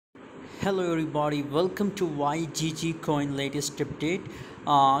Hello everybody, welcome to YGG coin latest update.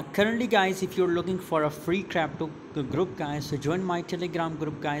 Currently guys, if you're looking for a free crypto group guys, so join my telegram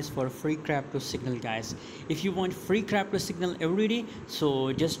group guys for a free crypto signal guys. If you want free crypto signal every day,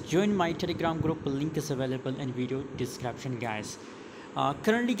 so just join my telegram group, link is available in video description guys.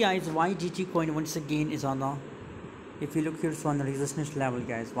 Currently guys, YGG coin once again is on a, if you look here, so on the resistance level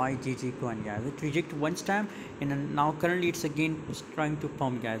guys, YGG coin guys, it rejected once time and then now currently it's again trying to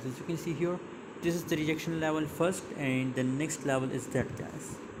pump guys. As you can see here, this is the rejection level first and the next level is that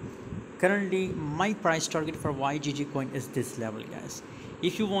guys. Currently my price target for YGG coin is this level guys.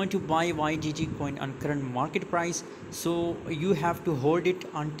 If you want to buy YGG coin on current market price, so you have to hold it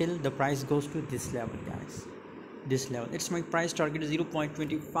until the price goes to this level guys. This level, it's my price target,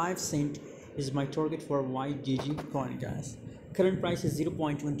 0.25 cent is my target for YGG coin guys. Current price is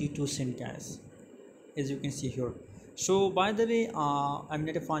 0.22 cent guys, as you can see here. So by the way, I'm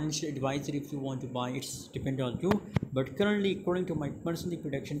not a financial advisor. If you want to buy, it's depend on you, but currently according to my personal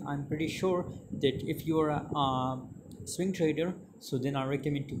prediction, I'm pretty sure that if you are a swing trader, so then I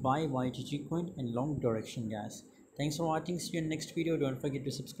recommend to buy YGG coin in long direction guys. Thanks for watching, see you in next video. Don't forget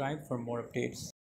to subscribe for more updates.